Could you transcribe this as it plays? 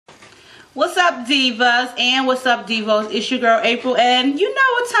What's up, divas, and what's up, divos? It's your girl April, and you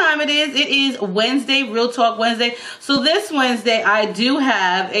know what time it is. It is Wednesday, Real Talk Wednesday. So this Wednesday I do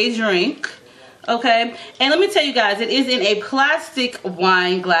have a drink, okay? And let me tell you guys, it is in a plastic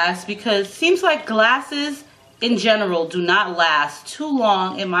wine glass because it seems like glasses in general do not last too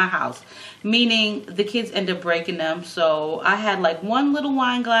long in my house, meaning the kids end up breaking them. So I had like one little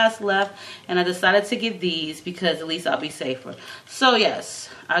wine glass left and I decided to get these because at least I'll be safer. So yes,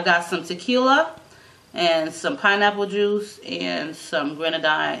 I got some tequila and some pineapple juice and some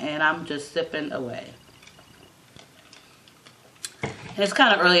grenadine, and I'm just sipping away. And it's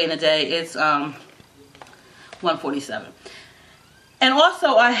kind of early in the day. It's 1:47. And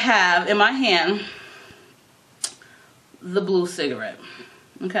also I have in my hand the blue cigarette,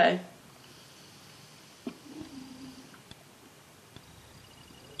 okay?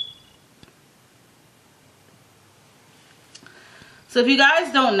 So if you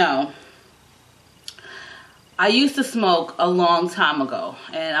guys don't know, I used to smoke a long time ago,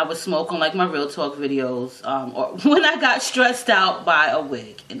 and I would smoke on like my Real Talk videos, or when I got stressed out by a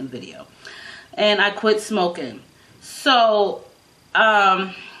wig in a video, and I quit smoking. So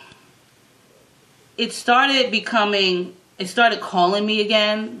it started calling me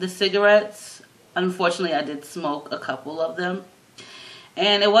again, the cigarettes. Unfortunately, I did smoke a couple of them,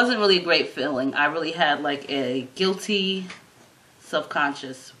 and it wasn't really a great feeling. I really had like a guilty,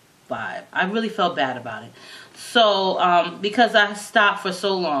 self-conscious vibe. I really felt bad about it. So because I stopped for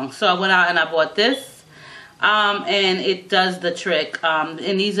so long, so I went out and I bought this, and it does the trick. And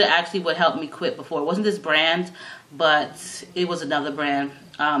these are actually what helped me quit before. It wasn't this brand, but it was another brand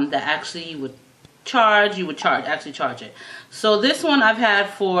that actually you would charge it. So this one I've had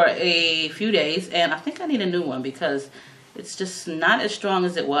for a few days, and I think I need a new one because it's just not as strong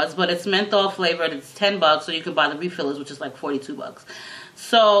as it was, but it's menthol flavored. It's $10, so you can buy the refillers, which is like $42.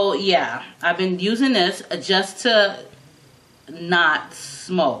 So yeah, I've been using this just to not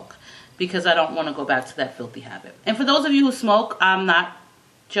smoke because I don't want to go back to that filthy habit. And for those of you who smoke, I'm not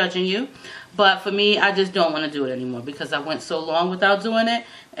judging you, but for me, I just don't want to do it anymore because I went so long without doing it,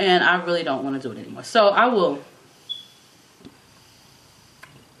 and I really don't want to do it anymore. So I will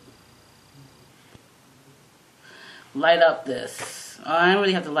light up this. I don't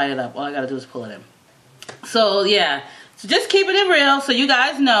really have to light it up. All I gotta do is pull it in. So yeah, so just keeping it real so you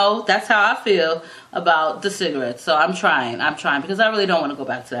guys know that's how I feel about the cigarettes. So I'm trying because I really don't want to go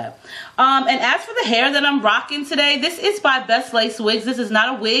back to that. And as for the hair that I'm rocking today, this is by Best Lace Wigs. This is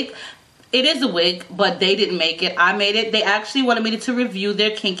not a wig. It is a wig, but they didn't make it. I made it. They actually wanted me to review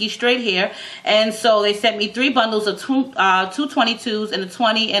their kinky straight hair. And so they sent me 3 bundles of two 22s and a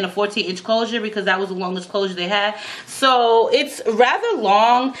 20 and a 14-inch closure because that was the longest closure they had. So it's rather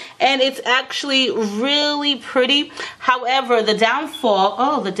long and it's actually really pretty. However, the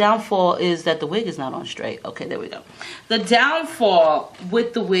downfall is that the wig is not on straight. Okay, there we go. The downfall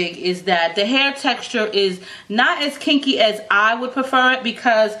with the wig is that the hair texture is not as kinky as I would prefer it,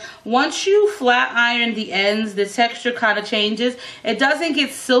 because once you flat iron the ends, the texture kind of changes. It doesn't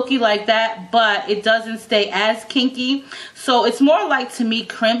get silky like that, but it doesn't stay as kinky. So it's more like, to me,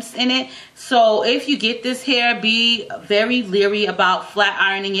 crimps in it. So if you get this hair, be very leery about flat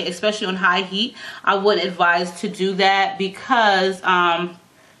ironing it, especially on high heat. I wouldn't advise to do that because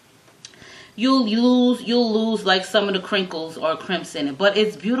you'll lose like some of the crinkles or crimps in it. But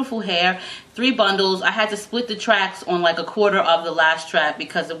it's beautiful hair. 3 bundles. I had to split the tracks on like a quarter of the last track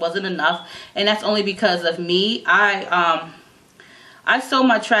because it wasn't enough, and that's only because of me. I sew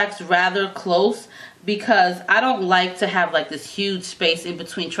my tracks rather close because I don't like to have like this huge space in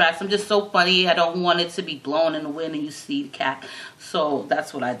between tracks. I'm just so funny. I don't want it to be blown in the wind and you see the cap. So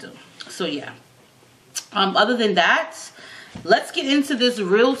that's what I do. So yeah. Other than that, let's get into this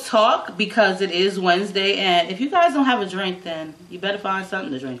real talk because it is Wednesday, and if you guys don't have a drink, then you better find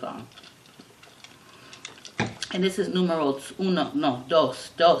something to drink on. And this is numero uno, no,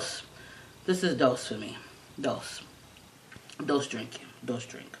 dos. This is dos for me. Dos drinking.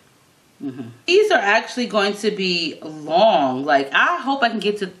 These are actually going to be long. Like, I hope I can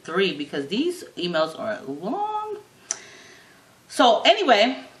get to 3 because these emails are long. So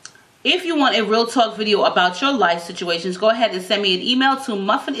anyway, if you want a real talk video about your life situations, go ahead and send me an email to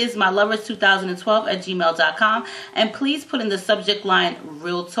MuffinIsMyLovers2012@gmail.com, and please put in the subject line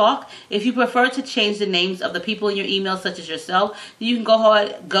real talk. If you prefer to change the names of the people in your email, such as yourself, you can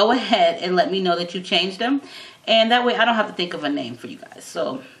go ahead and let me know that you changed them, and that way I don't have to think of a name for you guys.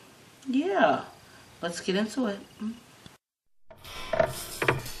 So yeah, let's get into it.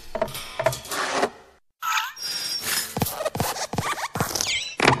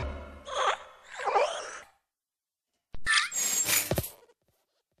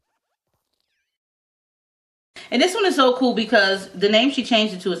 And this one is so cool because the name she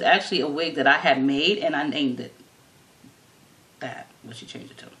changed it to is actually a wig that I had made, and I named it that, what she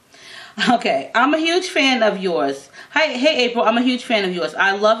changed it to. Okay, I'm a huge fan of yours. Hey April, I'm a huge fan of yours.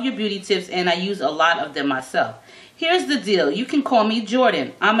 I love your beauty tips and I use a lot of them myself. Here's the deal. You can call me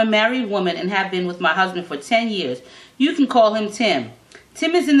Jordan. I'm a married woman and have been with my husband for 10 years. You can call him Tim.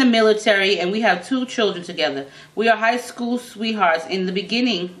 Tim is in the military and we have 2 children together. We are high school sweethearts. In the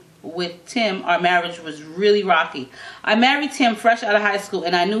beginning with Tim, our marriage was really rocky. I married Tim fresh out of high school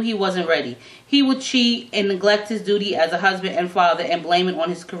and I knew he wasn't ready. He would cheat and neglect his duty as a husband and father and blame it on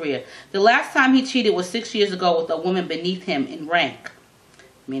his career. The last time he cheated was 6 years ago with a woman beneath him in rank,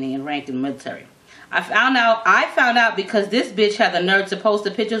 meaning in rank in the military. I found out because this bitch had the nerve to post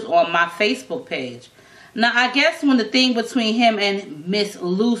the pictures on my Facebook page. Now, I guess when the thing between him and Miss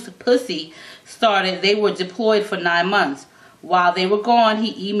Loose Pussy started, they were deployed for 9 months. While they were gone,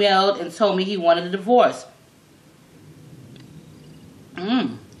 he emailed and told me he wanted a divorce.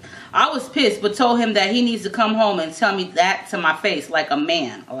 I was pissed, but told him that he needs to come home and tell me that to my face like a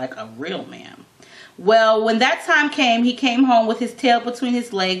man, or like a real man. Well, when that time came, he came home with his tail between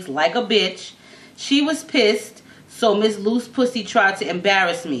his legs like a bitch. She was pissed, so Miss Loose Pussy tried to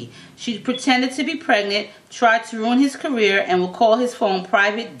embarrass me. She pretended to be pregnant, tried to ruin his career, and would call his phone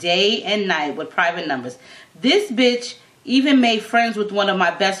private day and night with private numbers. This bitch even made friends with one of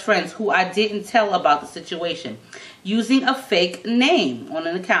my best friends who I didn't tell about the situation, using a fake name on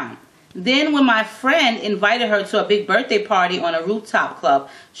an account. Then when my friend invited her to a big birthday party on a rooftop club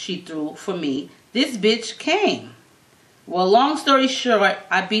she threw for me, this bitch came. Well, long story short,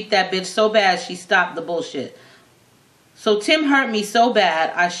 I beat that bitch so bad she stopped the bullshit. So Tim hurt me so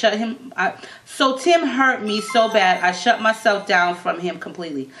bad, I shut myself down from him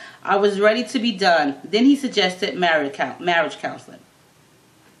completely. I was ready to be done. Then he suggested marriage counseling.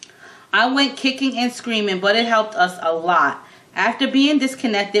 I went kicking and screaming, but it helped us a lot. After being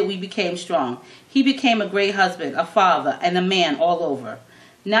disconnected, we became strong. He became a great husband, a father, and a man all over.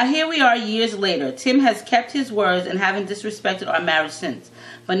 Now here we are years later. Tim has kept his words and haven't disrespected our marriage since.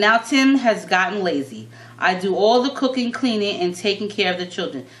 But now Tim has gotten lazy. I do all the cooking, cleaning, and taking care of the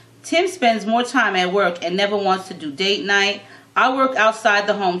children. Tim spends more time at work and never wants to do date night. I work outside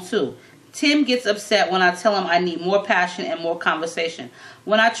the home too. Tim gets upset when I tell him I need more passion and more conversation.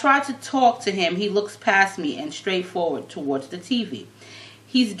 When I try to talk to him, he looks past me and straight forward towards the TV.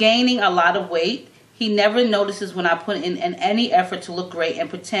 He's gaining a lot of weight. He never notices when I put in any effort to look great and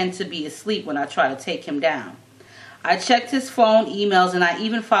pretend to be asleep when I try to take him down. I checked his phone, emails, and I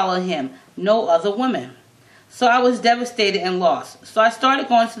even followed him. No other women. So I was devastated and lost. So I started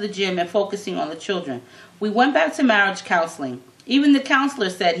going to the gym and focusing on the children. We went back to marriage counseling. Even the counselor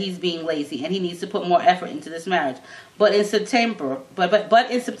said he's being lazy and he needs to put more effort into this marriage. But in September,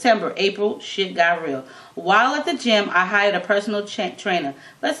 April, shit got real. While at the gym, I hired a personal trainer.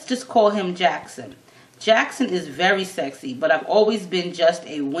 Let's just call him Jackson. Jackson is very sexy, but I've always been just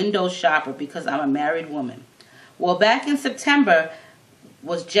a window shopper because I'm a married woman. Well, back in September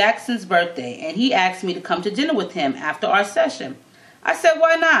was Jackson's birthday, and he asked me to come to dinner with him after our session. I said,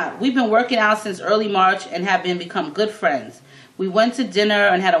 why not? We've been working out since early March and have become good friends. We went to dinner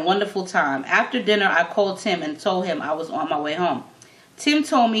and had a wonderful time. After dinner, I called Tim and told him I was on my way home. Tim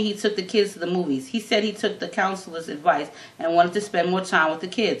told me he took the kids to the movies. He said he took the counselor's advice and wanted to spend more time with the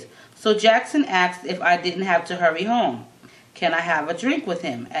kids. So Jackson asked if I didn't have to hurry home. Can I have a drink with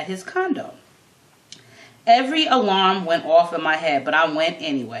him at his condo? Every alarm went off in my head, but I went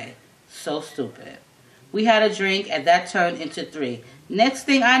anyway. So stupid. We had a drink, and that turned into 3. Next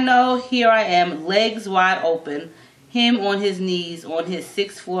thing I know, here I am, legs wide open, him on his knees on his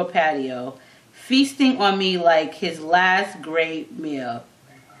 6th floor patio, feasting on me like his last great meal.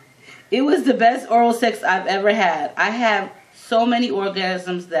 It was the best oral sex I've ever had. I have so many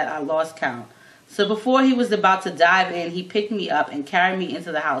orgasms that I lost count. So before he was about to dive in, he picked me up and carried me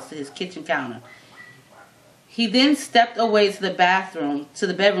into the house to his kitchen counter. He then stepped away to the bedroom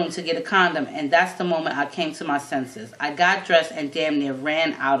to get a condom, and that's the moment I came to my senses. I got dressed and damn near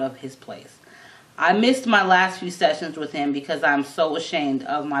ran out of his place. I missed my last few sessions with him because I'm so ashamed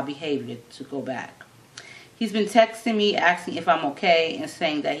of my behavior to go back. He's been texting me, asking if I'm okay, and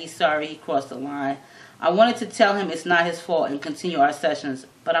saying that he's sorry he crossed the line. I wanted to tell him it's not his fault and continue our sessions,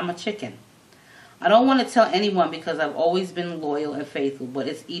 but I'm a chicken. I don't want to tell anyone because I've always been loyal and faithful, but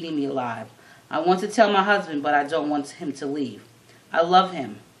it's eating me alive. I want to tell my husband, but I don't want him to leave. I love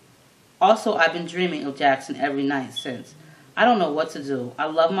him. Also, I've been dreaming of Jackson every night since. I don't know what to do. I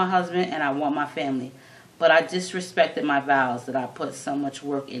love my husband and I want my family, but I disrespected my vows that I put so much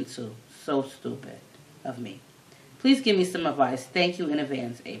work into. So stupid of me. Please give me some advice. Thank you in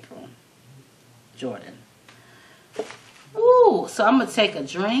advance, April. Jordan. Ooh, so I'm going to take a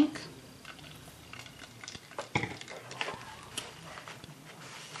drink.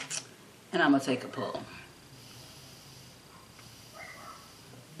 And I'm going to take a pull.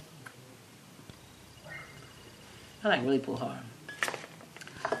 I like really pull hard.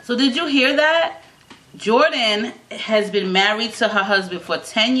 So did you hear that? Jordan has been married to her husband for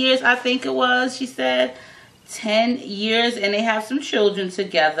 10 years, I think it was, she said. 10 years, and they have some children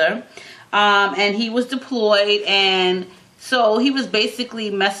together. And he was deployed, and so he was basically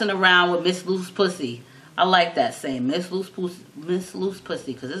messing around with Miss Loose Pussy. I like that saying, Miss Loose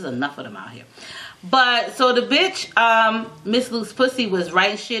Pussy, because there's enough of them out here. But, so the bitch, Miss Loose Pussy, was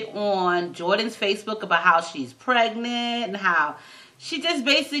writing shit on Jordan's Facebook about how she's pregnant and how she just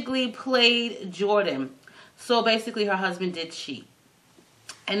basically played Jordan. So basically her husband did cheat.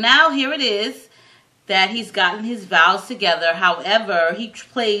 And now here it is that he's gotten his vows together. However, he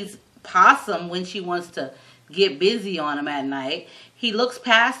plays possum when she wants to get busy on him at night. He looks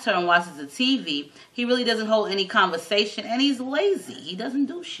past her and watches the TV. He really doesn't hold any conversation, and he's lazy. He doesn't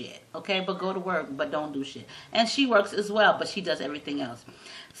do shit, okay? But go to work, but don't do shit. And she works as well, but she does everything else.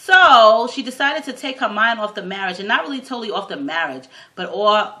 So she decided to take her mind off the marriage, and not really totally off the marriage, but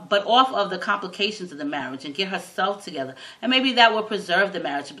off of the complications of the marriage, and get herself together. And maybe that will preserve the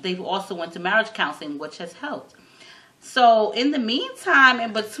marriage. But they also went to marriage counseling, which has helped. So in the meantime,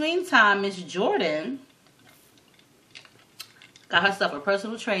 in between time, Miss Jordan got herself a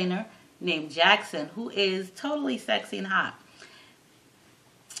personal trainer named Jackson, who is totally sexy and hot.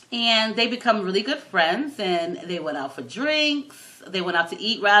 And they become really good friends, and they went out for drinks. They went out to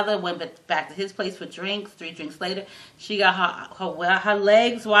eat, rather. Went back to his place for drinks. 3 drinks later, she got her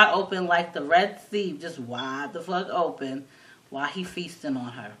legs wide open like the Red Sea, just wide the fuck open, while he feasting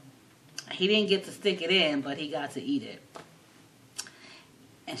on her. He didn't get to stick it in, but he got to eat it.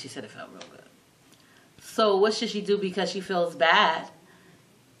 And she said it felt real good. So what should she do because she feels bad?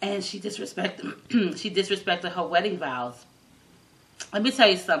 And she disrespected her wedding vows. Let me tell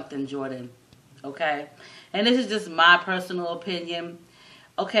you something, Jordan. Okay? And this is just my personal opinion.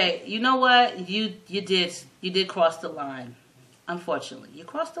 Okay, you know what? You did cross the line. Unfortunately, you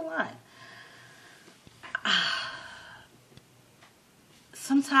crossed the line.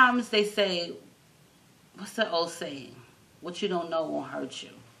 Sometimes they say, what's the old saying? What you don't know won't hurt you.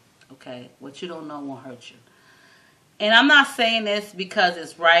 Okay? What you don't know won't hurt you. And I'm not saying this because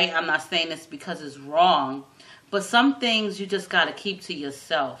it's right. I'm not saying this because it's wrong. But some things you just got to keep to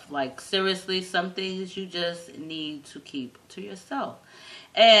yourself. Like, seriously, some things you just need to keep to yourself.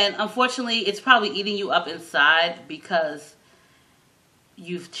 And unfortunately, it's probably eating you up inside because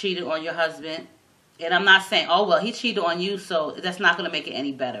you've cheated on your husband. And I'm not saying, oh, well, he cheated on you, so that's not going to make it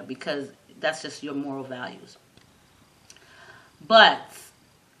any better because that's just your moral values. But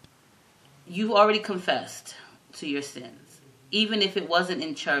you've already confessed to your sins. Even if it wasn't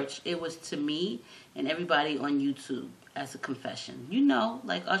in church, it was to me and everybody on YouTube as a confession. You know,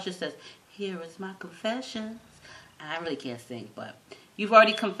 like Usher says, here is my confessions. I really can't sing, but you've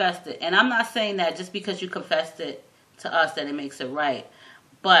already confessed it. And I'm not saying that just because you confessed it to us that it makes it right.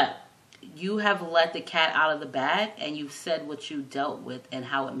 But you have let the cat out of the bag and you've said what you dealt with and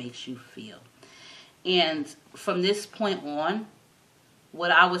how it makes you feel. And from this point on,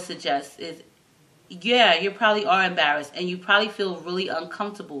 what I would suggest is, yeah, you probably are embarrassed and you probably feel really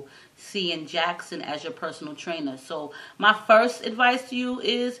uncomfortable seeing Jackson as your personal trainer. So my first advice to you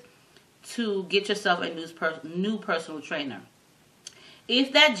is to get yourself a new personal trainer.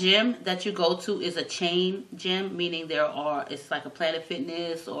 If that gym that you go to is a chain gym, meaning it's like a Planet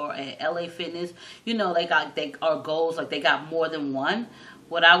Fitness or a LA Fitness, you know, they are goals, like they got more than one.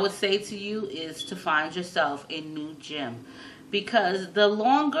 What I would say to you is to find yourself a new gym. Because the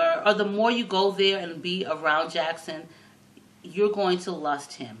longer or the more you go there and be around Jackson, you're going to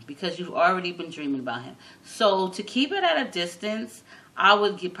lust him because you've already been dreaming about him. So to keep it at a distance, I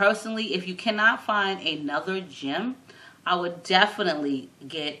would personally, if you cannot find another gym, I would definitely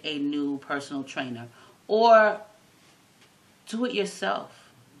get a new personal trainer. Or do it yourself.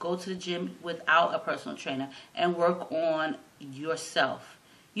 Go to the gym without a personal trainer and work on yourself.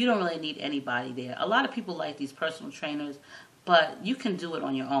 You don't really need anybody there. A lot of people like these personal trainers, but you can do it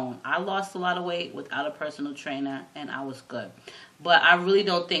on your own. I lost a lot of weight without a personal trainer, and I was good. But I really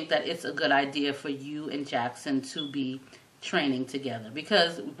don't think that it's a good idea for you and Jackson to be training together.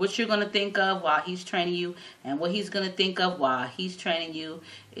 Because what you're going to think of while he's training you and what he's going to think of while he's training you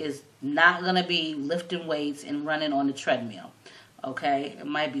is not going to be lifting weights and running on the treadmill. Okay? It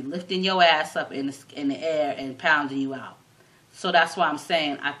might be lifting your ass up in the air and pounding you out. So that's why I'm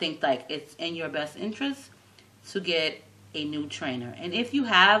saying I think it's in your best interest to get a new trainer. And if you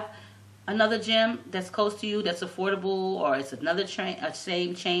have another gym that's close to you that's affordable, or it's another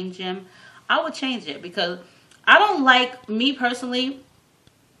same chain gym, I would change it, because I don't like, me personally,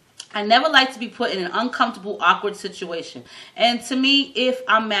 I never like to be put in an uncomfortable, awkward situation. And to me, if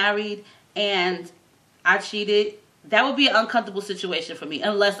I'm married and I cheated, that would be an uncomfortable situation for me,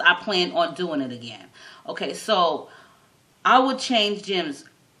 unless I plan on doing it again. Okay, so I would change gyms.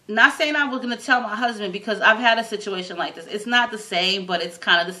 Not saying I was going to tell my husband, because I've had a situation like this. It's not the same, but it's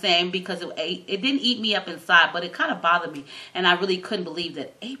kind of the same, because it didn't eat me up inside, but it kind of bothered me. And I really couldn't believe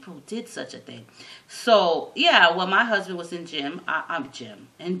that April did such a thing. So, yeah, when my husband was in gym,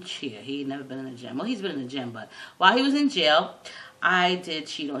 in jail. He had never been in a gym. Well, he's been in the gym, but while he was in jail, I did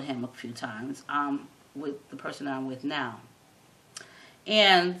cheat on him a few times with the person I'm with now.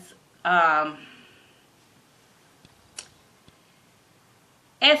 And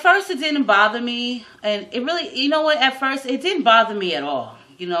at first, it didn't bother me, and it really, you know what, at first, it didn't bother me at all.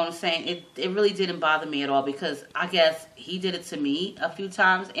 You know what I'm saying? It really didn't bother me at all, because I guess he did it to me a few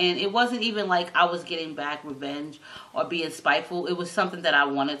times, and it wasn't even like I was getting back revenge or being spiteful. It was something that I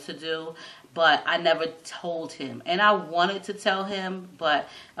wanted to do, but I never told him. And I wanted to tell him, but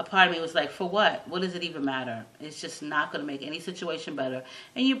a part of me was like, for what? What does it even matter? It's just not going to make any situation better.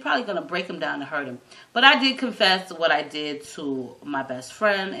 And you're probably going to break him down to hurt him. But I did confess what I did to my best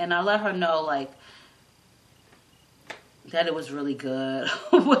friend, and I let her know, like, that it was really good,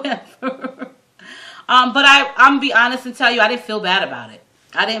 whatever. But I'm going to be honest and tell you, I didn't feel bad about it.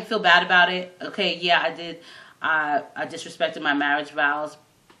 I didn't feel bad about it. Okay, yeah, I did. I disrespected my marriage vows.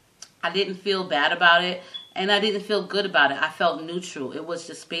 I didn't feel bad about it, and I didn't feel good about it. I felt neutral. It was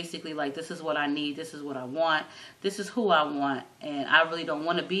just basically like, this is what I need, this is what I want, this is who I want, and I really don't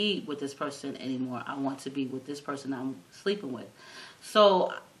want to be with this person anymore. I want to be with this person I'm sleeping with.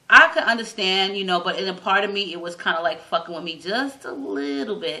 So I could understand, you know, but in a part of me, it was kind of like fucking with me just a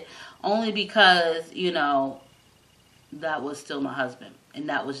little bit, only because, you know, that was still my husband, and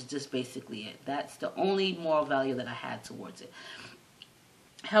that was just basically it. That's the only moral value that I had towards it.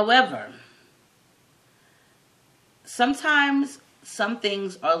 However, sometimes some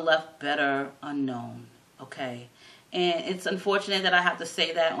things are left better unknown, okay? And it's unfortunate that I have to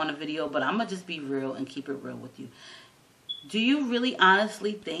say that on a video, but I'm going to just be real and keep it real with you. Do you really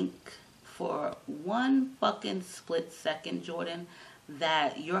honestly think for one fucking split second, Jordan,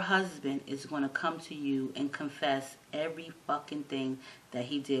 that your husband is going to come to you and confess every fucking thing that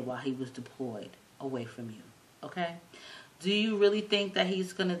he did while he was deployed away from you, okay? Do you really think that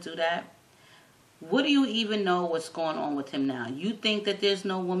he's going to do that? What do you even know what's going on with him now? You think that there's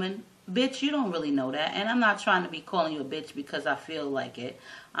no woman? Bitch, you don't really know that. And I'm not trying to be calling you a bitch because I feel like it.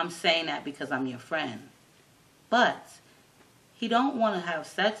 I'm saying that because I'm your friend. But he don't want to have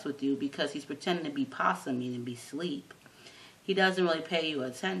sex with you because he's pretending to be possum, meaning be sleep. He doesn't really pay you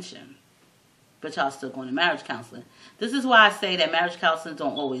attention. But y'all still going to marriage counseling. This is why I say that marriage counseling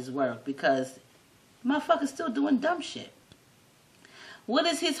don't always work, because motherfucker's still doing dumb shit. What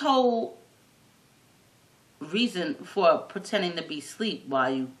is his whole reason for pretending to be asleep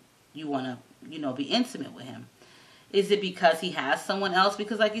while you want to, you know, be intimate with him? Is it because he has someone else?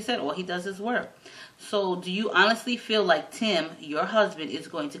 Because like you said, all he does is work. So do you honestly feel like Tim, your husband, is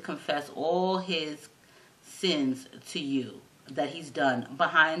going to confess all his sins to you that he's done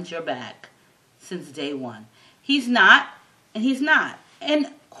behind your back since day one? He's not, and he's not. And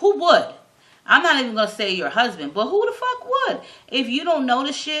who would? I'm not even going to say your husband, but who the fuck would? If you don't know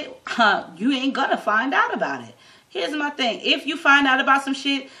the shit, you ain't going to find out about it. Here's my thing. If you find out about some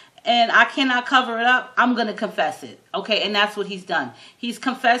shit and I cannot cover it up, I'm going to confess it. Okay, and that's what he's done. He's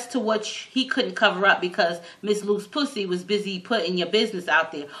confessed to what he couldn't cover up because Miss Luke's pussy was busy putting your business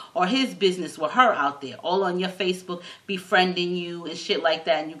out there, or his business with her out there, all on your Facebook, befriending you and shit like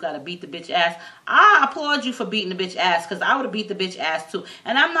that, and you got to beat the bitch ass. I applaud you for beating the bitch ass, because I would have beat the bitch ass too.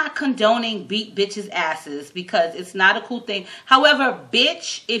 And I'm not condoning beat bitches asses, because it's not a cool thing. However,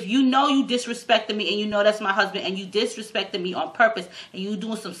 bitch, if you know you disrespected me and you know that's my husband and you disrespected me on purpose and you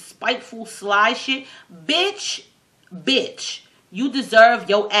doing some spiteful, sly shit, bitch, you deserve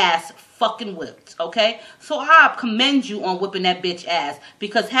your ass fucking whipped, okay? So I commend you on whipping that bitch ass,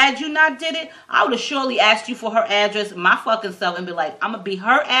 because had you not did it, I would have surely asked you for her address my fucking self and be like, I'm gonna beat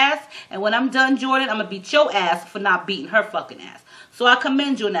her ass, and when I'm done, Jordan, I'm gonna beat your ass for not beating her fucking ass. So I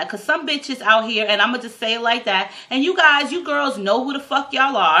commend you on that, because some bitches out here, and I'm going to just say it like that, and you guys, you girls know who the fuck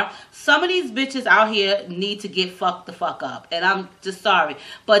y'all are. Some of these bitches out here need to get fucked the fuck up, and I'm just sorry.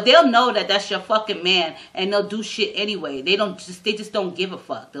 But they'll know that that's your fucking man, and they'll do shit anyway. They just don't give a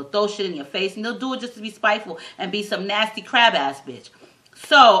fuck. They'll throw shit in your face, and they'll do it just to be spiteful and be some nasty crab ass bitch.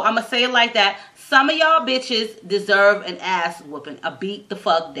 So, I'm going to say it like that. Some of y'all bitches deserve an ass whooping, a beat the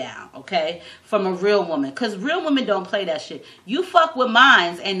fuck down, okay? From a real woman. Because real women don't play that shit. You fuck with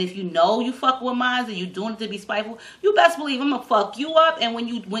mines, and if you know you fuck with mines and you doing it to be spiteful, you best believe I'm going to fuck you up, and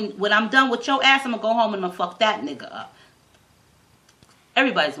when I'm done with your ass, I'm going to go home and I'm going to fuck that nigga up.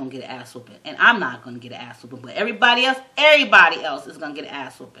 Everybody's going to get an ass whooping. And I'm not going to get an ass whooping. But everybody else is going to get an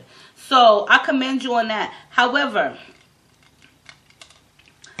ass whooping. So, I commend you on that. However,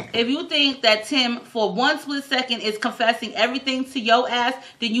 if you think that Tim, for one split second, is confessing everything to your ass,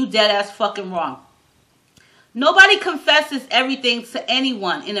 then you dead ass fucking wrong. Nobody confesses everything to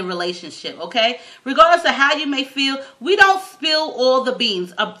anyone in a relationship, okay? Regardless of how you may feel, we don't spill all the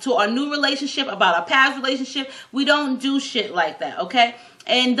beans up to our new relationship, about our past relationship. We don't do shit like that, okay?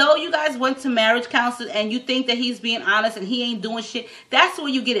 And though you guys went to marriage counselor and you think that he's being honest and he ain't doing shit, that's where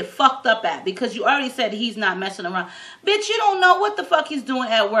you get it fucked up at, because you already said he's not messing around. Bitch, you don't know what the fuck he's doing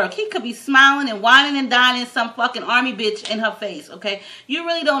at work. He could be smiling and whining and dining some fucking army bitch in her face, okay? You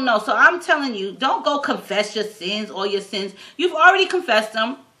really don't know. So I'm telling you, don't go confess your sins, all your sins. You've already confessed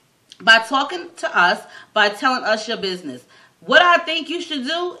them by talking to us, by telling us your business. What I think you should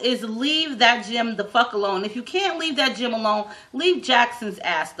do is leave that gym the fuck alone. If you can't leave that gym alone, leave Jackson's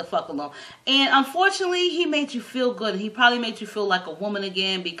ass the fuck alone. And unfortunately, he made you feel good. He probably made you feel like a woman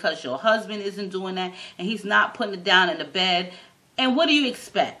again because your husband isn't doing that and he's not putting it down in the bed. And what do you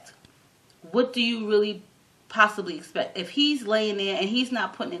expect? What do you really possibly expect? If he's laying there and he's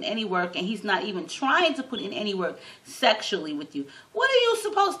not putting in any work and he's not even trying to put in any work sexually with you, what are you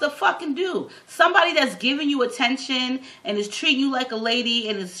supposed to fucking do? Somebody that's giving you attention and is treating you like a lady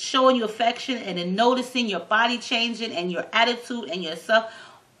and is showing you affection and then noticing your body changing and your attitude and yourself.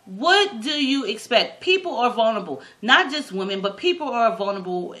 What do you expect? People are vulnerable. Not just women, but people are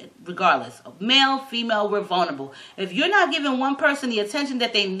vulnerable regardless. Male, female, we're vulnerable. If you're not giving one person the attention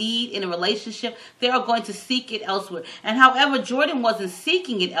that they need in a relationship, they are going to seek it elsewhere. And however, Jordan wasn't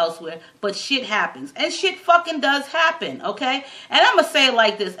seeking it elsewhere, but shit happens. And shit fucking does happen, okay? And I'm going to say it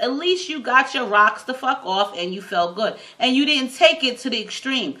like this. At least you got your rocks the fuck off and you felt good. And you didn't take it to the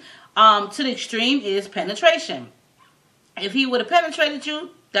extreme. To the extreme is penetration. If he would have penetrated you,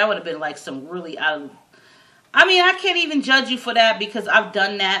 that would have been like some really I mean, I can't even judge you for that because I've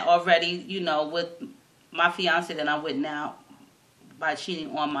done that already, you know, with my fiance that I'm with now by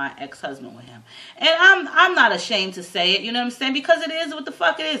cheating on my ex-husband with him. And I'm not ashamed to say it, you know what I'm saying? Because it is what the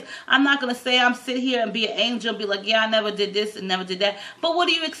fuck it is. I'm not going to say I'm sit here and be an angel and be like, yeah, I never did this and never did that. But what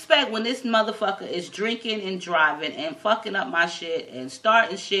do you expect when this motherfucker is drinking and driving and fucking up my shit and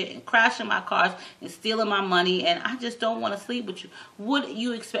starting shit and crashing my cars and stealing my money and I just don't want to sleep with you? What do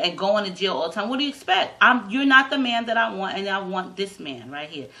you expect? And going to jail all the time. What do you expect? You're not the man that I want, and I want this man right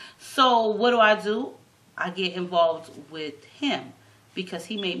here. So what do? I get involved with him. Because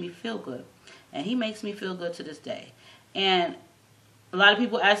he made me feel good. And he makes me feel good to this day. And a lot of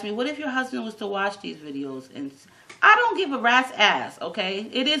people ask me, what if your husband was to watch these videos? And I don't give a rat's ass, okay?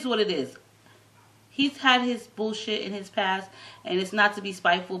 It is what it is. He's had his bullshit in his past. And it's not to be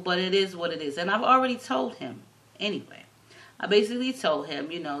spiteful, but it is what it is. And I've already told him anyway. I basically told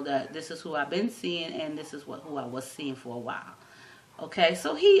him, you know, that this is who I've been seeing. And this is who I was seeing for a while. Okay,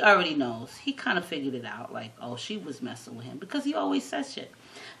 so he already knows. He kind of figured it out. Like, oh, she was messing with him. Because he always says shit.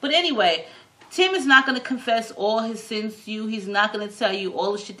 But anyway, Tim is not going to confess all his sins to you. He's not going to tell you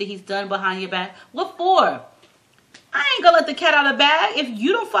all the shit that he's done behind your back. What for? I ain't going to let the cat out of the bag. If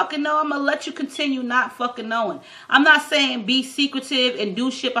you don't fucking know, I'm going to let you continue not fucking knowing. I'm not saying be secretive and do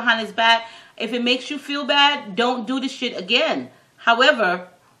shit behind his back. If it makes you feel bad, don't do the shit again. However,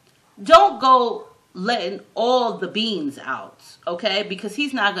 don't go letting all the beans out, okay? Because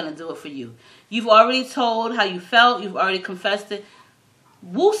he's not going to do it for you. You've already told how you felt. You've already confessed it.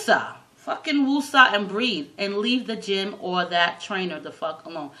 Woosah. Fucking woosah and breathe. And leave the gym or that trainer the fuck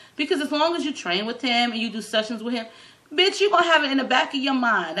alone. Because as long as you train with him and you do sessions with him, bitch, you're going to have it in the back of your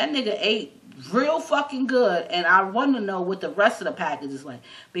mind. That nigga ate real fucking good. And I want to know what the rest of the package is like.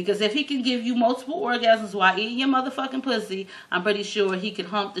 Because if he can give you multiple orgasms while eating your motherfucking pussy, I'm pretty sure he can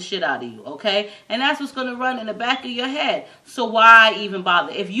hump the shit out of you, okay? And that's what's going to run in the back of your head. So why even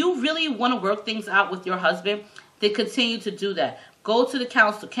bother? If you really want to work things out with your husband, then continue to do that. Go to the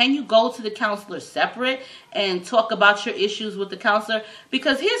counselor. Can you go to the counselor separate and talk about your issues with the counselor?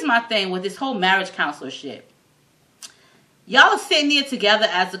 Because here's my thing with this whole marriage counselor shit. Y'all are sitting there together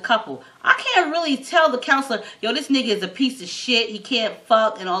as a couple. I can't really tell the counselor, yo, this nigga is a piece of shit. He can't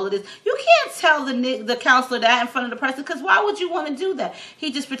fuck and all of this. You can't tell the counselor that in front of the person, because why would you want to do that?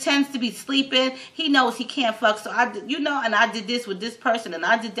 He just pretends to be sleeping. He knows he can't fuck. So, and I did this with this person and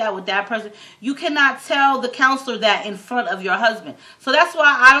I did that with that person. You cannot tell the counselor that in front of your husband. So that's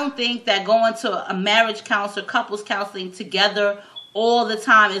why I don't think that going to a marriage counselor, couples counseling together all the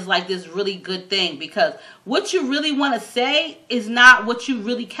time is like this really good thing, because what you really want to say is not what you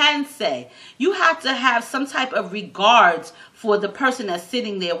really can say. You have to have some type of regards for the person that's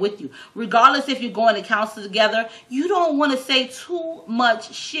sitting there with you. Regardless if you're going to counsel together, you don't want to say too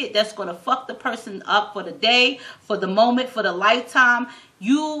much shit that's going to fuck the person up for the day, for the moment, for the lifetime.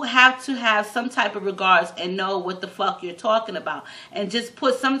 You have to have some type of regards and know what the fuck you're talking about, and just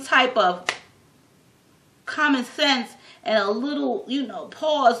put some type of common sense and a little,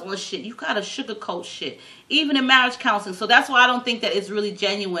 pause on shit. You gotta sugarcoat shit, even in marriage counseling. So that's why I don't think that it's really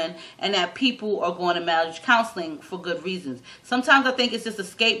genuine and that people are going to marriage counseling for good reasons. Sometimes I think it's just a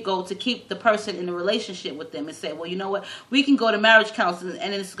scapegoat to keep the person in a relationship with them and say, well, you know what? We can go to marriage counseling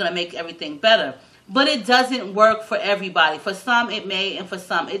and it's gonna make everything better. But it doesn't work for everybody. For some it may, and for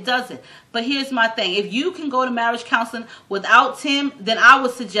some it doesn't. But here's my thing. If you can go to marriage counseling without Tim, then I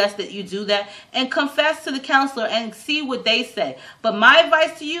would suggest that you do that and confess to the counselor and see what they say. But my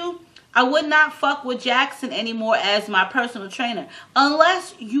advice to you, I would not fuck with Jackson anymore as my personal trainer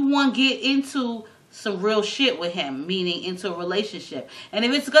unless you want to get into some real shit with him, meaning into a relationship. And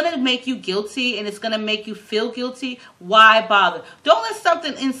if it's going to make you guilty and it's going to make you feel guilty, why bother? Don't let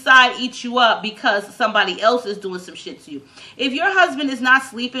something inside eat you up because somebody else is doing some shit to you. If your husband is not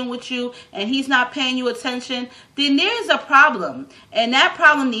sleeping with you and he's not paying you attention, then there's a problem. And that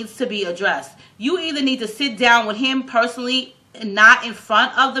problem needs to be addressed. You either need to sit down with him personally and not in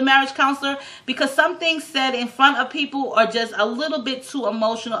front of the marriage counselor, because some things said in front of people are just a little bit too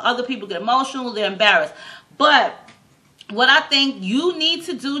emotional. Other people get emotional, they're embarrassed. But what I think you need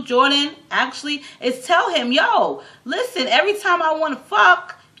to do, Jordan, actually, is tell him, yo, listen, every time I want to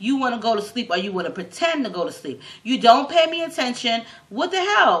fuck, you want to go to sleep or you want to pretend to go to sleep. You don't pay me attention. What the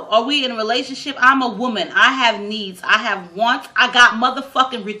hell? Are we in a relationship? I'm a woman. I have needs. I have wants. I got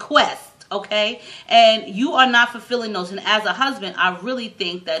motherfucking requests. Okay, and you are not fulfilling those, and as a husband I really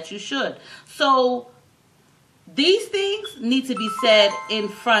think that you should. So these things need to be said in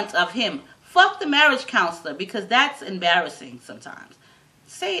front of him. Fuck the marriage counselor, because that's embarrassing sometimes.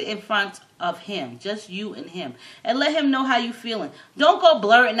 Say it in front of him, just you and him, and let him know how you feeling. Don't go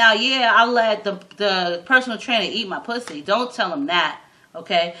blurting out, yeah, I let the personal trainer eat my pussy. Don't tell him that.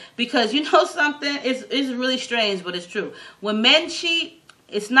 Okay, because you know something, it's really strange, but it's true. When men cheat,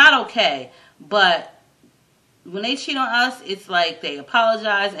 it's not okay, but when they cheat on us, it's like they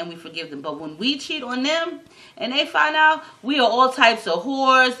apologize and we forgive them. But when we cheat on them and they find out, we are all types of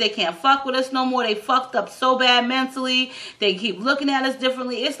whores. They can't fuck with us no more. They fucked up so bad mentally. They keep looking at us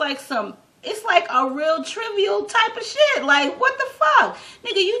differently. It's like a real trivial type of shit. Like, what the fuck?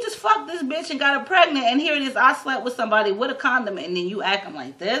 Nigga, you just fucked this bitch and got her pregnant, and here it is, I slept with somebody with a condom, and then you acting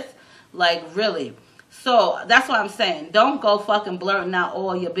like this? Like, really? So that's what I'm saying. Don't go fucking blurting out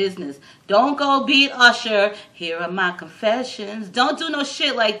all your business. Don't go beat Usher. Here are my confessions. Don't do no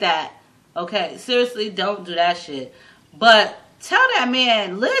shit like that. Okay? Seriously, don't do that shit. But tell that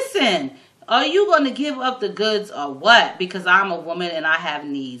man, listen, are you going to give up the goods or what? Because I'm a woman and I have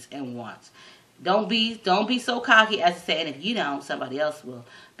needs and wants. Don't be so cocky as to say, and if you don't, somebody else will.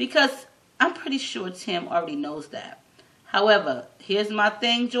 Because I'm pretty sure Tim already knows that. However, here's my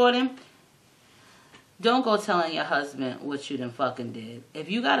thing, Jordan. Don't go telling your husband what you done fucking did. If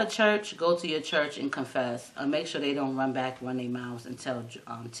you got a church, go to your church and confess. Make sure they don't run their mouths and tell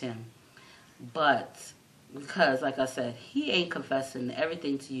Tim. But, because, like I said, he ain't confessing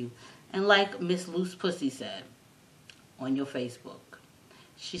everything to you. And like Miss Loose Pussy said on your Facebook,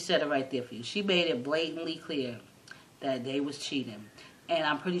 she said it right there for you. She made it blatantly clear that they was cheating. And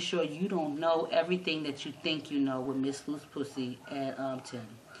I'm pretty sure you don't know everything that you think you know with Miss Loose Pussy and Tim.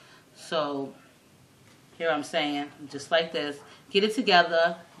 So, here I'm saying, just like this, get it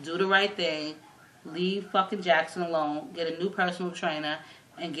together, do the right thing, leave fucking Jackson alone, get a new personal trainer,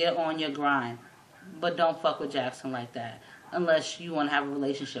 and get on your grind. But don't fuck with Jackson like that, unless you want to have a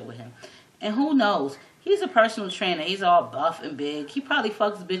relationship with him. And who knows, he's a personal trainer, he's all buff and big, he probably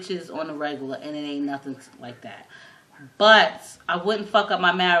fucks bitches on the regular, and it ain't nothing like that. But I wouldn't fuck up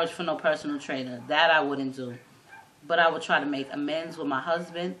my marriage for no personal trainer, that I wouldn't do. But I would try to make amends with my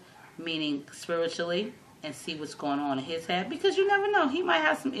husband, meaning spiritually, and see what's going on in his head, because you never know, he might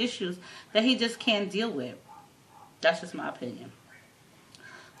have some issues that he just can't deal with. That's just my opinion.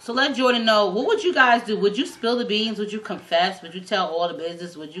 So let Jordan know, what would you guys do? Would you spill the beans? Would you confess? Would you tell all the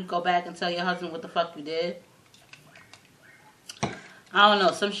business? Would you go back and tell your husband what the fuck you did? I don't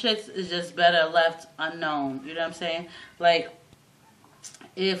know. Some shit is just better left unknown. You know what I'm saying? Like,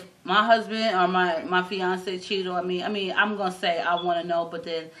 if my husband or my fiance cheated on me, I mean, I'm going to say I want to know, but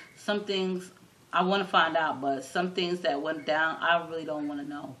then some things I want to find out, but some things that went down, I really don't want to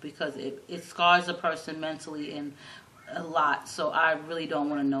know because it scars a person mentally and a lot. So I really don't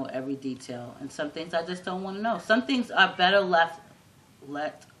want to know every detail. And some things I just don't want to know. Some things are better let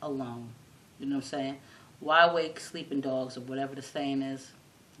alone. You know what I'm saying? Why wake sleeping dogs or whatever the saying is?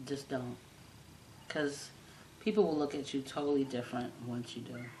 Just don't. Because people will look at you totally different once you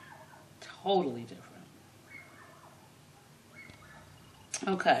do. Totally different.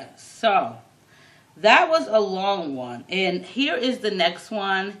 Okay, so that was a long one. And here is the next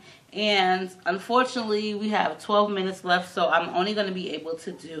one. And unfortunately, we have 12 minutes left, so I'm only going to be able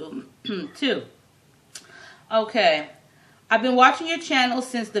to do 2. Okay. I've been watching your channel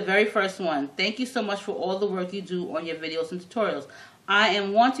since the very first one. Thank you so much for all the work you do on your videos and tutorials. I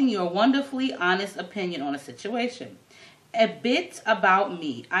am wanting your wonderfully honest opinion on a situation. A bit about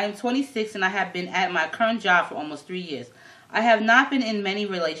me. I am 26 and I have been at my current job for almost 3 years. I have not been in many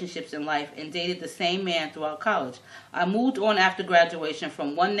relationships in life and dated the same man throughout college. I moved on after graduation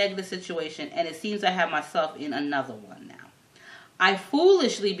from one negative situation, and it seems I have myself in another one now. I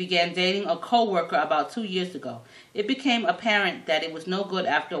foolishly began dating a coworker about 2 years ago. It became apparent that it was no good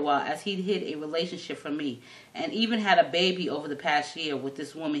after a while, as he hid a relationship from me and even had a baby over the past year with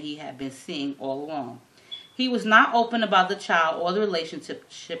this woman he had been seeing all along. He was not open about the child or the relationship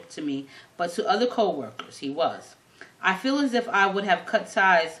to me, but to other coworkers he was. I feel as if I would have cut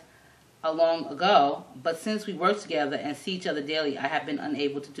ties long ago, but since we work together and see each other daily, I have been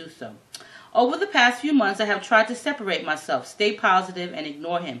unable to do so. Over the past few months, I have tried to separate myself, stay positive, and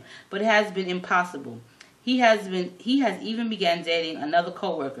ignore him, but it has been impossible. He has even began dating another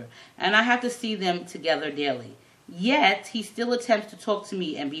coworker, and I have to see them together daily. Yet, he still attempts to talk to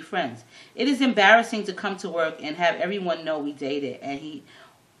me and be friends. It is embarrassing to come to work and have everyone know we dated, and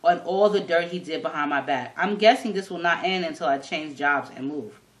all the dirt he did behind my back. I'm guessing this will not end until I change jobs and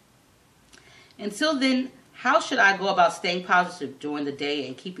move. Until then, how should I go about staying positive during the day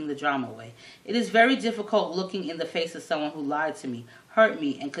and keeping the drama away? It is very difficult looking in the face of someone who lied to me, hurt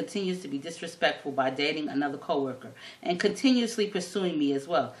me, and continues to be disrespectful by dating another coworker and continuously pursuing me as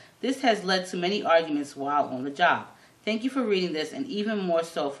well. This has led to many arguments while on the job. Thank you for reading this, and even more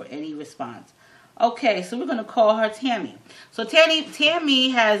so for any response. Okay, so we're going to call her Tammy. So Tammy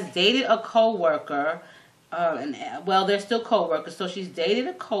has dated a coworker, well, they're still coworkers. So she's dated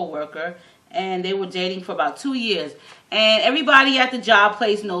a coworker, and they were dating for about 2 years. And everybody at the job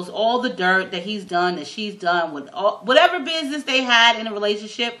place knows all the dirt that he's done, that she's done, with whatever business they had in a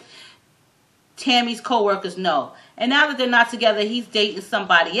relationship. Tammy's coworkers know. And now that they're not together, he's dating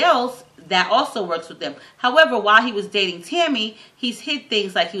somebody else that also works with them. However, while he was dating Tammy, he's hid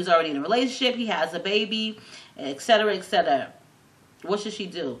things like he was already in a relationship, he has a baby, etc., etc. What should she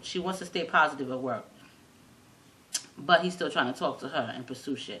do? She wants to stay positive at work, but he's still trying to talk to her and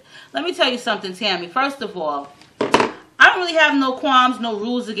pursue shit. Let me tell you something, Tammy. First of all, I don't really have no qualms, no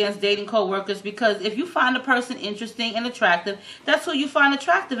rules against dating coworkers, because if you find a person interesting and attractive, that's who you find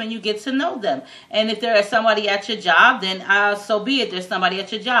attractive, and you get to know them. And if there is somebody at your job, then so be it. There's somebody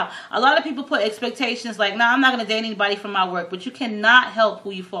at your job. A lot of people put expectations like, nah, I'm not going to date anybody from my work, but you cannot help who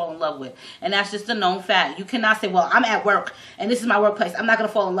you fall in love with. And that's just a known fact. You cannot say, well, I'm at work and this is my workplace, I'm not going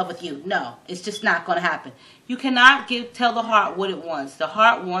to fall in love with you. No, it's just not going to happen. You cannot tell the heart what it wants. The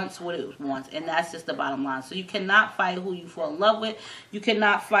heart wants what it wants, and that's just the bottom line. So you cannot fight who you fall in love with. You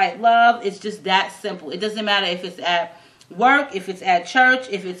cannot fight love. It's just that simple. It doesn't matter if it's at work, if it's at church,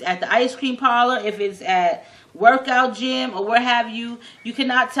 if it's at the ice cream parlor, if it's at workout gym, or where have you. You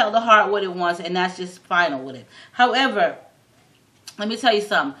cannot tell the heart what it wants, and that's just final with it. However, let me tell you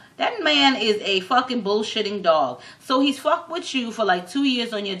something. That man is a fucking bullshitting dog. So he's fucked with you for like 2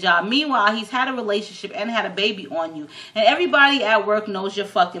 years on your job. Meanwhile, he's had a relationship and had a baby on you. And everybody at work knows your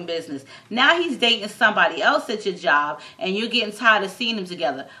fucking business. Now he's dating somebody else at your job, and you're getting tired of seeing them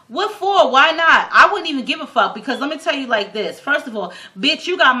together. What for? Why not? I wouldn't even give a fuck, because let me tell you like this. First of all, bitch,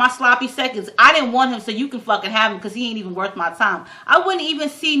 you got my sloppy seconds. I didn't want him, so you can fucking have him, because he ain't even worth my time. I wouldn't even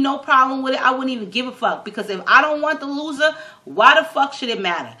see no problem with it. I wouldn't even give a fuck, because if I don't want the loser, why the fuck should it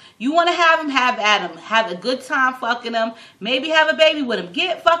matter? You want to have him, have at him. Have a good time fucking him. Maybe have a baby with him.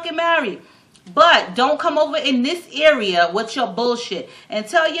 Get fucking married. But don't come over in this area with your bullshit. And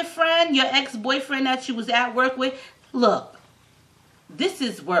tell your friend, your ex-boyfriend that you was at work with, look, this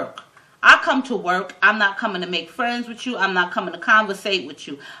is work. I come to work. I'm not coming to make friends with you. I'm not coming to conversate with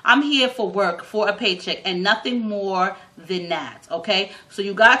you. I'm here for work, for a paycheck, and nothing more than that, okay? So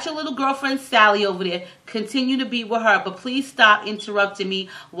you got your little girlfriend, Sally, over there. Continue to be with her, but please stop interrupting me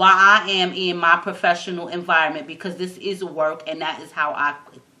while I am in my professional environment, because this is work, and that is how I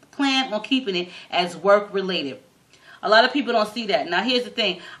plan on keeping it, as work related. A lot of people don't see that. Now, here's the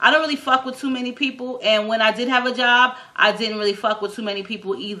thing. I don't really fuck with too many people. And when I did have a job, I didn't really fuck with too many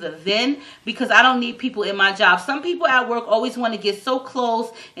people either then, because I don't need people in my job. Some people at work always want to get so close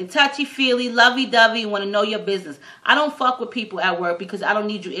and touchy-feely, lovey-dovey, and want to know your business. I don't fuck with people at work because I don't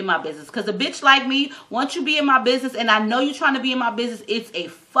need you in my business. Because a bitch like me, once you be in my business and I know you're trying to be in my business, it's a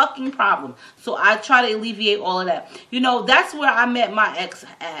fucking problem. So I try to alleviate all of that. You know, that's where I met my ex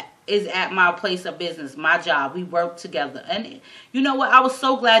at. Is at my place of business, my job. We work together. And you know what? I was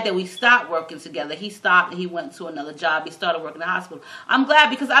so glad that we stopped working together. He stopped and he went to another job. He started working in the hospital. I'm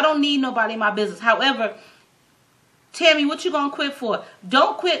glad, because I don't need nobody in my business. However, Tammy, what you gonna quit for?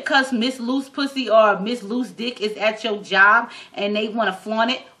 Don't quit because Miss Loose Pussy or Miss Loose Dick is at your job and they want to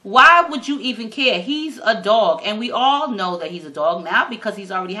flaunt it. Why would you even care? He's a dog, and we all know that he's a dog now because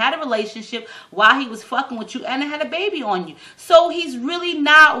he's already had a relationship while he was fucking with you and had a baby on you. So he's really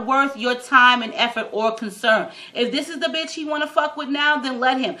not worth your time and effort or concern. If this is the bitch he want to fuck with now, then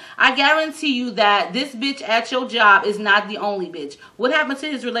let him. I guarantee you that this bitch at your job is not the only bitch. What happened to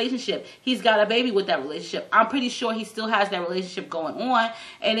his relationship? He's got a baby with that relationship. I'm pretty sure he still has that relationship going on,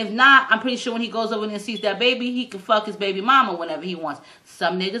 and if not, I'm pretty sure when he goes over there and sees that baby, he can fuck his baby mama whenever he wants.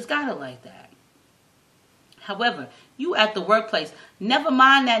 Some niggas got it like that. However, you at the workplace, never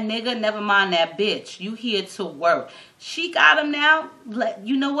mind that nigga, never mind that bitch. You here to work. She got him now.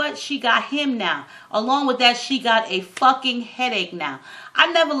 You know what? She got him now. Along with that, she got a fucking headache now.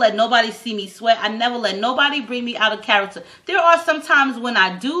 I never let nobody see me sweat. I never let nobody bring me out of character. There are some times when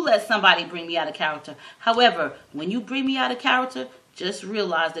I do let somebody bring me out of character. However, when you bring me out of character, just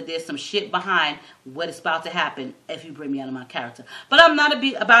realize that there's some shit behind what is about to happen if you bring me out of my character. But I'm not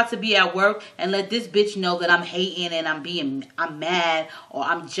about to be at work and let this bitch know that I'm hating and I'm mad or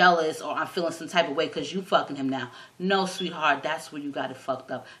I'm jealous or I'm feeling some type of way because you fucking him now. No, sweetheart, that's where you got it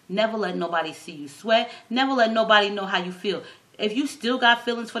fucked up. Never let nobody see you sweat. Never let nobody know how you feel. If you still got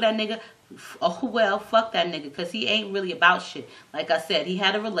feelings for that nigga, oh well, fuck that nigga, because he ain't really about shit. Like I said, he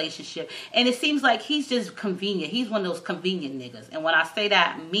had a relationship, and it seems like he's just convenient. He's one of those convenient niggas. And when I say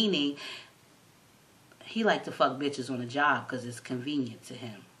that, meaning he like to fuck bitches on the job because it's convenient to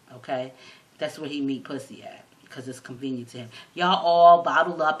him, okay? That's where he meet pussy at, because it's convenient to him. Y'all all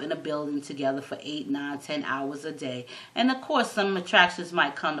bottled up in a building together for 8, 9, 10 hours a day. And of course, some attractions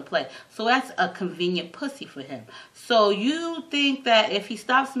might come to play. So that's a convenient pussy for him. So you think that if he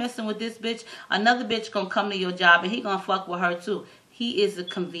stops messing with this bitch, another bitch gonna come to your job and he gonna fuck with her too. He is a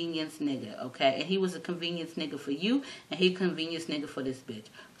convenience nigga, okay? And he was a convenience nigga for you, and he a convenience nigga for this bitch.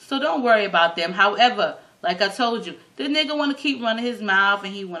 So don't worry about them. However, like I told you, the nigga want to keep running his mouth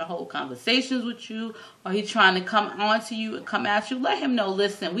and he want to hold conversations with you, or he trying to come on to you and come at you. Let him know,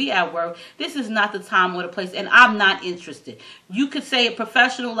 listen, we at work. This is not the time or the place, and I'm not interested. You could say it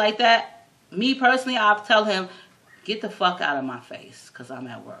professional like that. Me personally, I'll tell him, get the fuck out of my face because I'm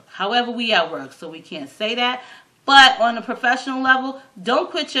at work. However, we at work, so we can't say that. But on a professional level, don't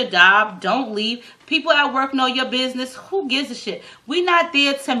quit your job. Don't leave. People at work know your business. Who gives a shit? We're not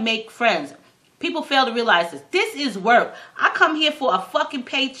there to make friends. People fail to realize this. This is work. I come here for a fucking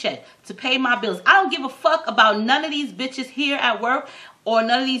paycheck to pay my bills. I don't give a fuck about none of these bitches here at work or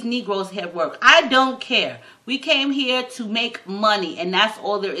none of these Negroes here at work. I don't care. We came here to make money, and that's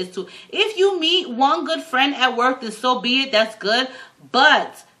all there is to it. If you meet one good friend at work, then so be it. That's good.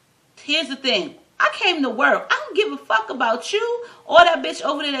 But here's the thing. I came to work. I don't give a fuck about you or that bitch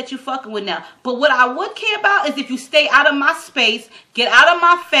over there that you fucking with now. But what I would care about is if you stay out of my space, get out of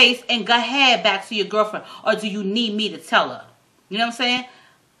my face, and go ahead back to your girlfriend. Or do you need me to tell her? You know what I'm saying?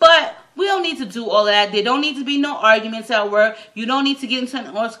 But we don't need to do all of that. There don't need to be no arguments at work. You don't need to get into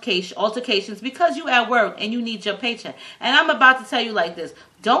an altercations because you at work and you need your paycheck. And I'm about to tell you like this.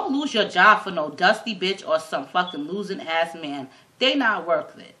 Don't lose your job for no dusty bitch or some fucking losing ass man. They not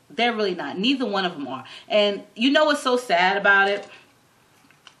worth it. They're really not. Neither one of them are. And you know what's so sad about it?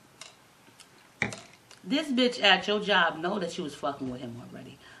 This bitch at your job know that you was fucking with him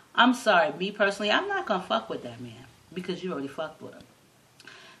already. I'm sorry. Me personally, I'm not going to fuck with that man because you already fucked with him.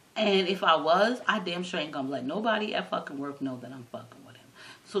 And if I was, I damn sure ain't going to let nobody at fucking work know that I'm fucking with him.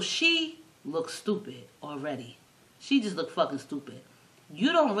 So she looks stupid already. She just looked fucking stupid.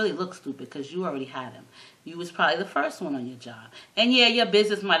 You don't really look stupid because you already had him. You was probably the first one on your job. And yeah, your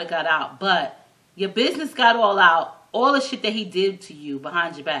business might have got out, but your business got all out. All the shit that he did to you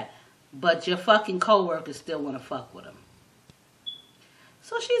behind your back. but your fucking coworkers still want to fuck with him.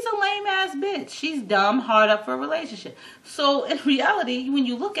 So she's a lame ass bitch. She's dumb, hard up for a relationship. So in reality, when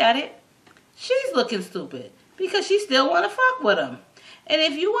you look at it, she's looking stupid because she still want to fuck with him. And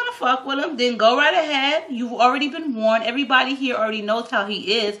if you want to fuck with him, then go right ahead. You've already been warned. Everybody here already knows how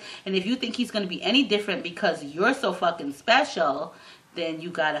he is. And if you think he's going to be any different because you're so fucking special, then you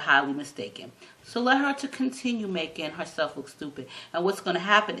got it highly mistaken. So let her to continue making herself look stupid. And what's going to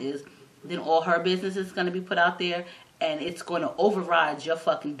happen is then all her business is going to be put out there. And it's going to override your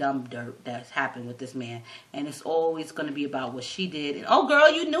fucking dumb dirt that's happened with this man. And it's always going to be about what she did. And, oh,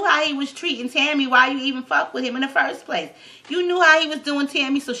 girl, you knew how he was treating Tammy. Why you even fuck with him in the first place? You knew how he was doing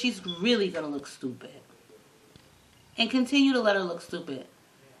Tammy, so she's really going to look stupid. And continue to let her look stupid.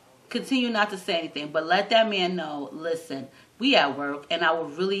 Continue not to say anything. But let that man know, listen, we at work, and I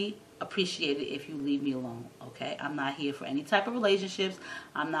would really appreciate it if you leave me alone, okay? I'm not here for any type of relationships.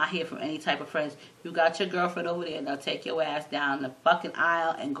 I'm not here for any type of friends. You got your girlfriend over there. Now take your ass down the fucking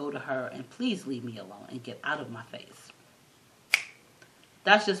aisle and go to her. And please leave me alone and get out of my face.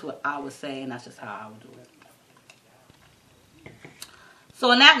 That's just what I would say, and that's just how I would do it. So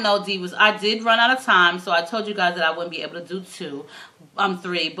on that note, divas, I did run out of time. So I told you guys that I wouldn't be able to do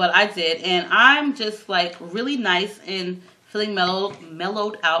 3, but I did. And I'm just like really nice and feeling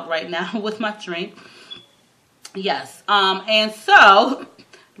mellowed out right now with my drink. Yes. And so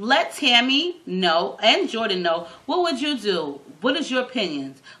let Tammy know and Jordan know, what would you do? What is your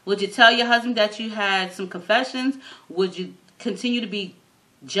opinions? Would you tell your husband that you had some confessions? Would you continue to be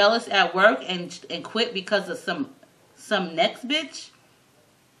jealous at work and quit because of some next bitch?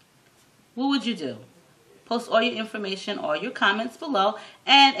 What would you do? Post all your information or your comments below.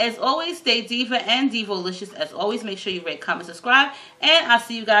 And as always, stay diva and divolicious. As always, make sure you rate, comment, subscribe. And I'll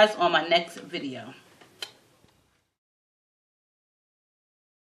see you guys on my next video.